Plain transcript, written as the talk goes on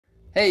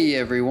Hey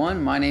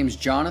everyone, my name's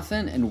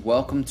Jonathan and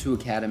welcome to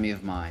Academy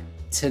of Mine.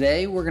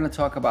 Today we're going to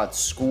talk about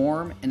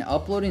SCORM and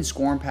uploading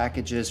SCORM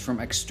packages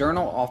from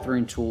external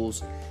authoring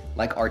tools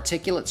like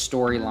Articulate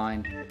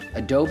Storyline,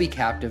 Adobe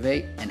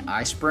Captivate, and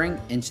iSpring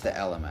into the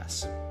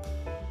LMS.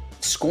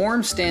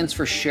 SCORM stands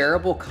for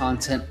Shareable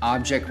Content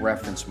Object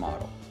Reference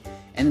Model.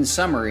 And in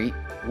summary,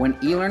 when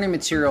e-learning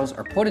materials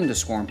are put into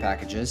SCORM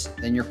packages,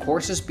 then your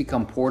courses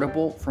become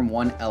portable from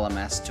one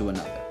LMS to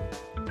another.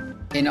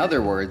 In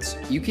other words,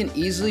 you can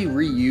easily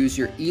reuse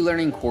your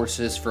e-learning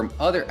courses from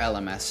other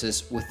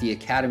LMSs with the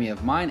Academy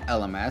of Mine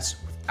LMS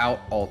without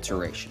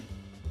alteration.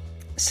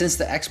 Since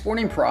the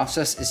exporting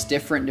process is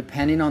different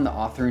depending on the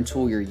authoring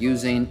tool you're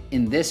using,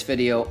 in this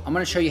video, I'm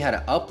going to show you how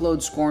to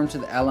upload SCORM to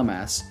the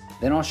LMS,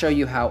 then I'll show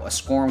you how a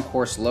SCORM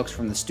course looks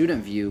from the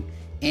student view,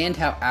 and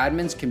how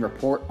admins can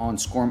report on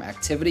SCORM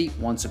activity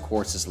once a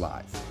course is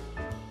live.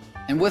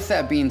 And with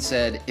that being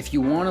said, if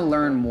you want to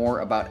learn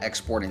more about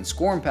exporting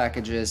SCORM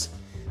packages,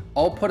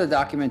 I'll put a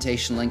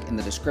documentation link in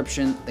the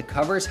description that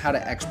covers how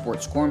to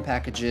export SCORM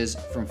packages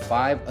from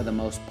 5 of the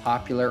most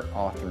popular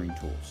authoring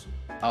tools.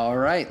 All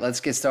right, let's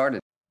get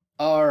started.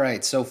 All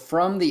right, so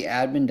from the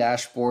admin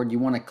dashboard, you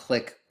want to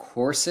click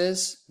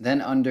Courses, then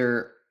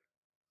under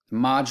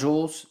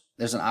Modules,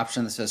 there's an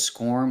option that says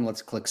SCORM.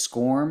 Let's click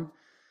SCORM.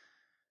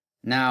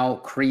 Now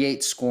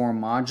create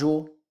SCORM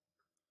module.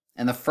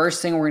 And the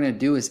first thing we're going to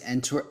do is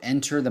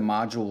enter the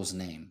module's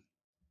name.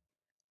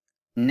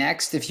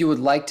 Next, if you would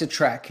like to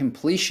track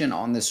completion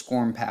on this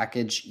SCORM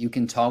package, you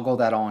can toggle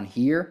that on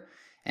here.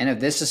 And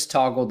if this is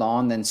toggled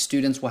on, then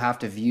students will have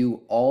to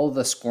view all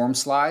the SCORM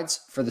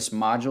slides for this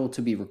module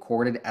to be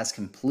recorded as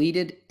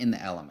completed in the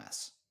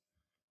LMS.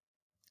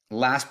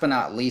 Last but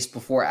not least,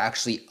 before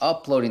actually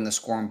uploading the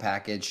SCORM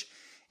package,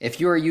 if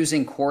you are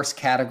using course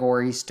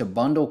categories to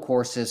bundle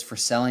courses for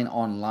selling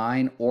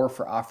online or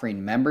for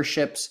offering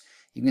memberships,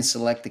 you can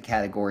select the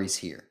categories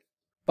here.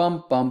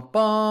 Bum, bum,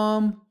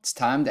 bum. It's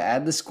time to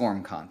add the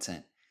SCORM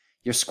content.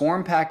 Your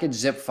SCORM package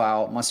zip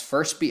file must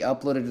first be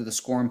uploaded to the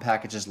SCORM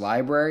packages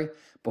library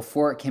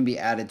before it can be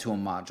added to a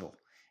module.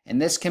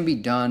 And this can be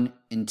done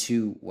in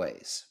 2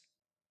 ways.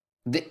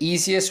 The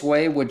easiest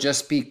way would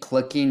just be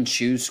clicking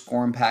Choose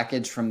SCORM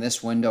Package from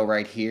this window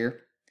right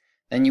here.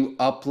 Then you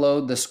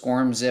upload the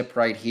SCORM zip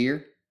right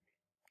here.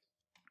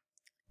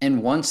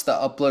 And once the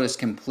upload is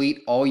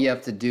complete, all you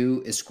have to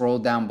do is scroll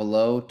down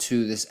below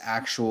to this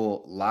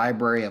actual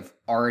library of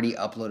already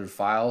uploaded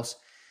files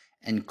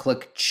and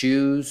click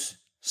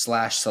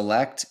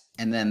Choose/Select,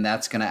 and then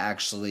that's going to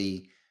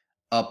actually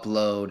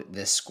upload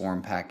this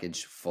SCORM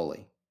package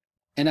fully.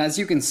 And as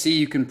you can see,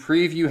 you can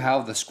preview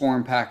how the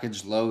SCORM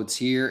package loads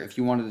here if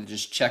you wanted to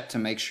just check to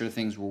make sure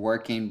things were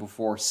working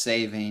before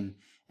saving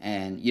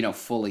and,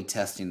 fully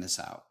testing this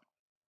out.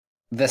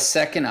 The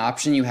second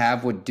option you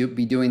have would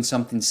be doing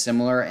something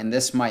similar, and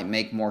this might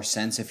make more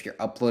sense if you're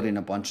uploading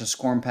a bunch of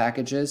SCORM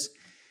packages,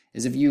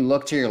 is if you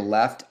look to your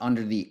left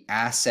under the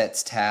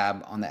Assets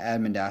tab on the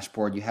admin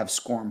dashboard, you have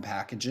SCORM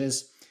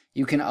packages.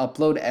 You can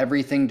upload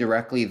everything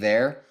directly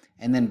there,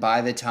 and then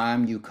by the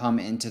time you come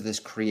into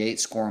this Create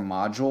SCORM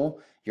module,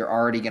 you're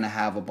already going to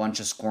have a bunch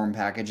of SCORM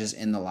packages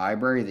in the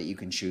library that you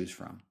can choose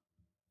from.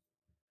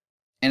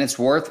 And it's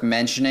worth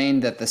mentioning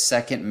that the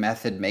second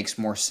method makes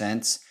more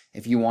sense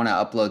if you want to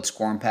upload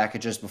SCORM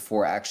packages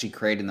before actually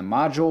creating the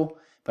module,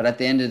 but at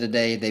the end of the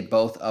day, they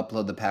both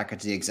upload the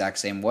package the exact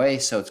same way,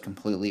 so it's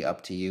completely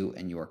up to you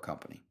and your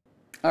company.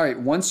 All right,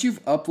 once you've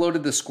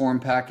uploaded the SCORM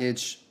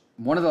package,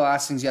 one of the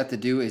last things you have to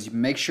do is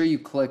make sure you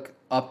click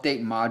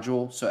Update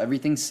Module so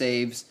everything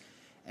saves,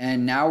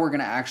 and now we're going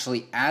to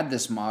actually add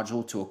this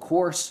module to a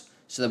course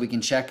so that we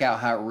can check out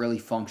how it really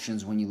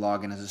functions when you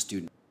log in as a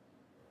student.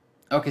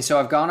 Okay, so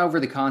I've gone over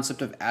the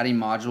concept of adding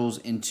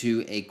modules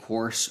into a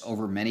course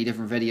over many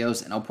different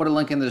videos, and I'll put a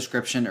link in the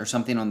description or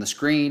something on the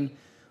screen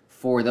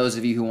for those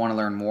of you who want to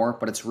learn more,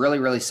 but it's really,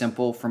 really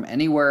simple. From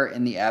anywhere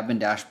in the admin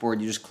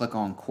dashboard, you just click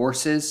on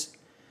Courses,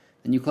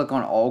 then you click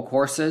on All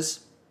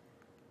Courses,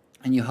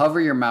 and you hover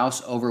your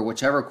mouse over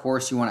whichever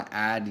course you want to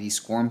add the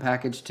SCORM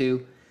package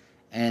to,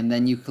 and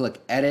then you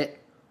click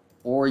Edit,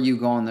 or you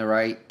go on the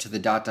right to the ...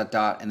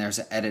 and there's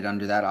an Edit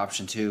under that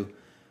option too.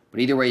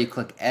 But either way, you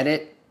click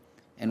Edit.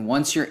 And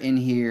once you're in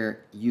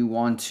here,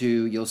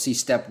 you'll see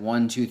step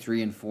 1, 2,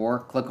 3, and 4.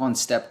 Click on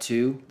step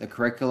 2, the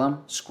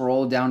curriculum,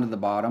 scroll down to the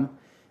bottom,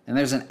 and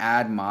there's an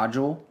add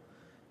module.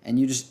 And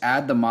you just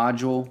add the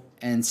module,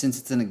 and since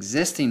it's an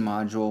existing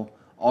module,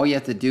 all you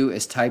have to do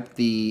is type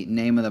the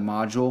name of the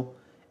module.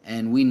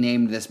 And we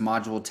named this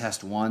module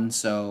test 1,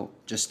 so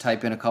just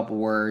type in a couple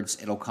words,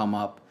 it'll come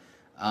up.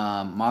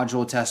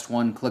 Module test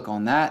 1, click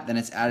on that, then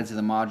it's added to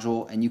the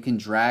module, and you can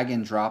drag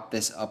and drop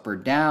this up or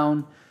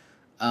down.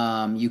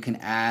 You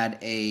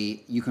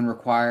can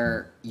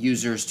require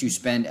users to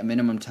spend a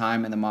minimum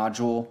time in the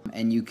module,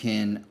 and you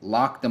can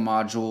lock the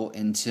module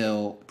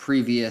until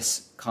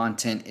previous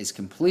content is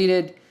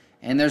completed.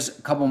 And there's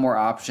a couple more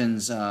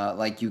options,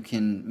 like you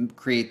can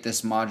create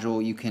this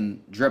module, you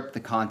can drip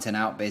the content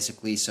out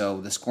basically, so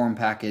the SCORM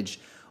package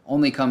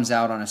only comes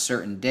out on a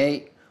certain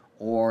date,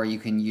 or you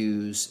can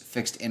use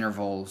fixed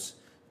intervals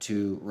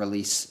to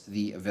release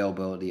the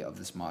availability of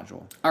this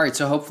module. All right,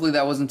 so hopefully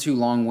that wasn't too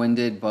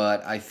long-winded,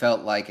 but I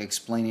felt like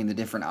explaining the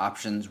different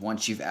options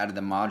once you've added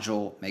the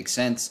module makes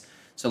sense.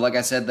 So like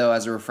I said though,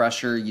 as a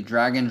refresher, you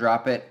drag and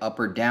drop it up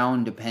or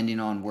down depending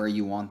on where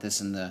you want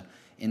this in the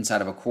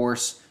inside of a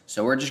course.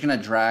 So we're just gonna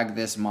drag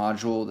this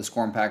module, the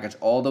SCORM package,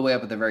 all the way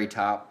up at the very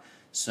top.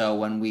 So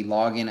when we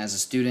log in as a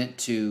student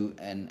to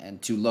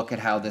look at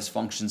how this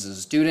functions as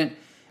a student,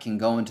 can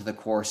go into the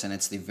course and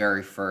it's the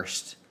very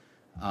first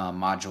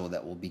module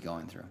that we'll be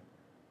going through.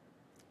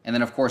 And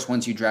then of course,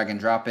 once you drag and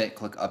drop it,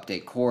 click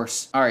update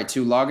course. All right,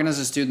 to log in as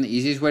a student, the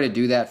easiest way to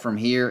do that from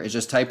here is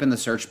just type in the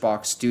search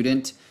box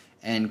student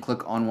and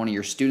click on one of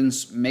your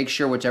students. Make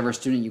sure whichever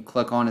student you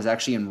click on is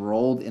actually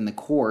enrolled in the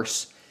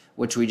course,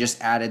 which we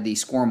just added the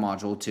SCORM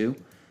module to.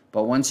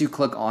 But once you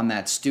click on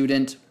that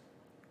student,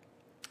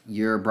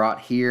 you're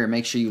brought here.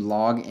 Make sure you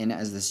log in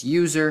as this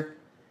user.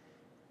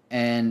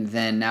 And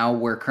then now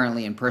we're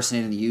currently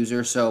impersonating the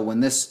user. So when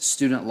this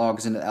student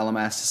logs into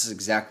LMS, this is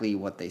exactly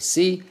what they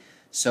see.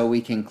 So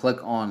we can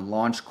click on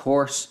launch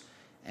course.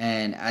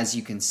 And as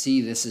you can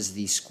see, this is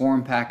the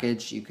SCORM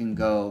package. You can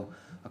go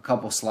a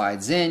couple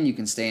slides in. You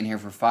can stay in here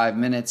for 5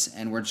 minutes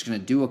and we're just going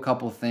to do a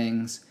couple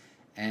things.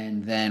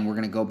 And then we're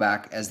going to go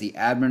back as the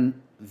admin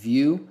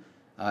view,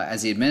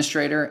 as the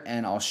administrator,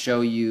 and I'll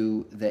show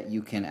you that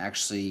you can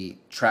actually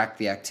track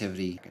the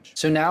activity.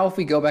 So now if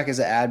we go back as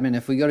an admin,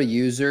 if we go to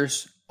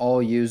users,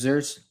 all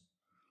users,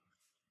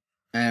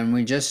 and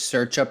we just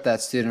search up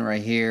that student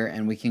right here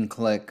and we can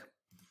click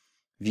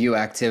view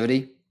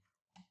activity.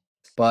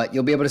 But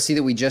you'll be able to see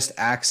that we just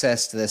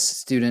accessed this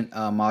student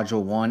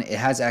module 1. It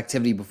has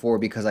activity before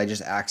because I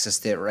just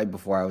accessed it right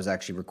before I was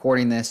actually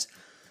recording this.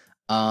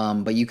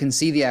 But you can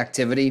see the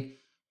activity,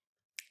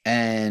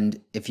 and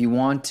if you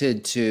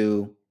wanted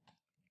to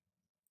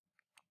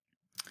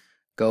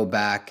go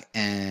back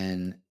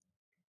and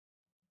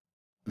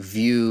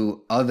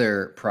view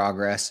other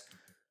progress,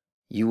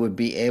 you would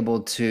be able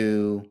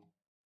to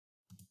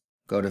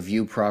go to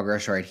view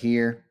progress right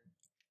here.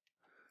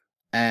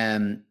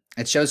 And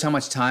it shows how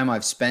much time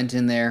I've spent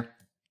in there.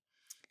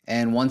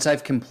 And once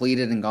I've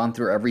completed and gone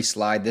through every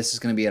slide, this is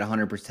going to be at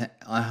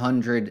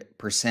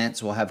 100%.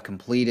 So we'll have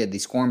completed the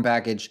SCORM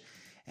package,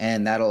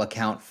 and that'll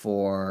account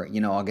for,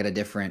 I'll get a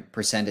different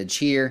percentage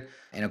here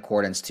in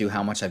accordance to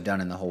how much I've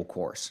done in the whole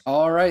course.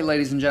 All right,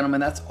 ladies and gentlemen,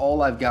 that's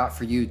all I've got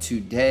for you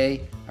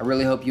today. I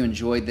really hope you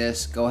enjoyed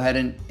this. Go ahead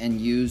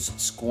and use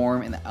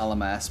SCORM in the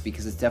LMS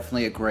because it's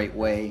definitely a great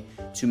way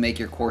to make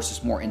your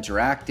courses more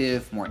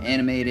interactive, more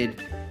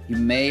animated. You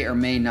may or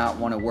may not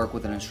want to work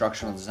with an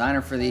instructional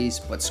designer for these,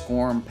 but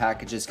SCORM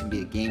packages can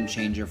be a game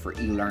changer for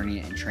e-learning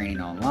and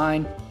training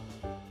online.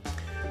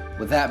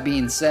 With that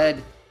being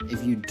said,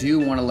 if you do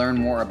want to learn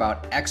more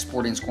about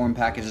exporting SCORM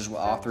packages with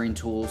authoring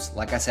tools,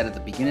 like I said at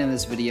the beginning of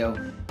this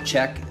video,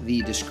 check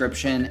the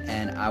description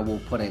and I will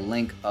put a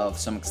link of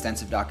some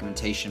extensive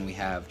documentation we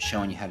have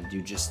showing you how to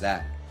do just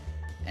that.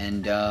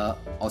 And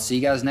I'll see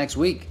you guys next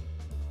week.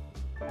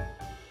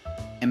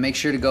 And make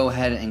sure to go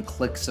ahead and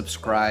click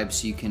subscribe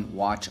so you can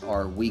watch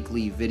our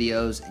weekly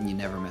videos and you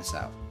never miss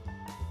out.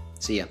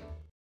 See ya.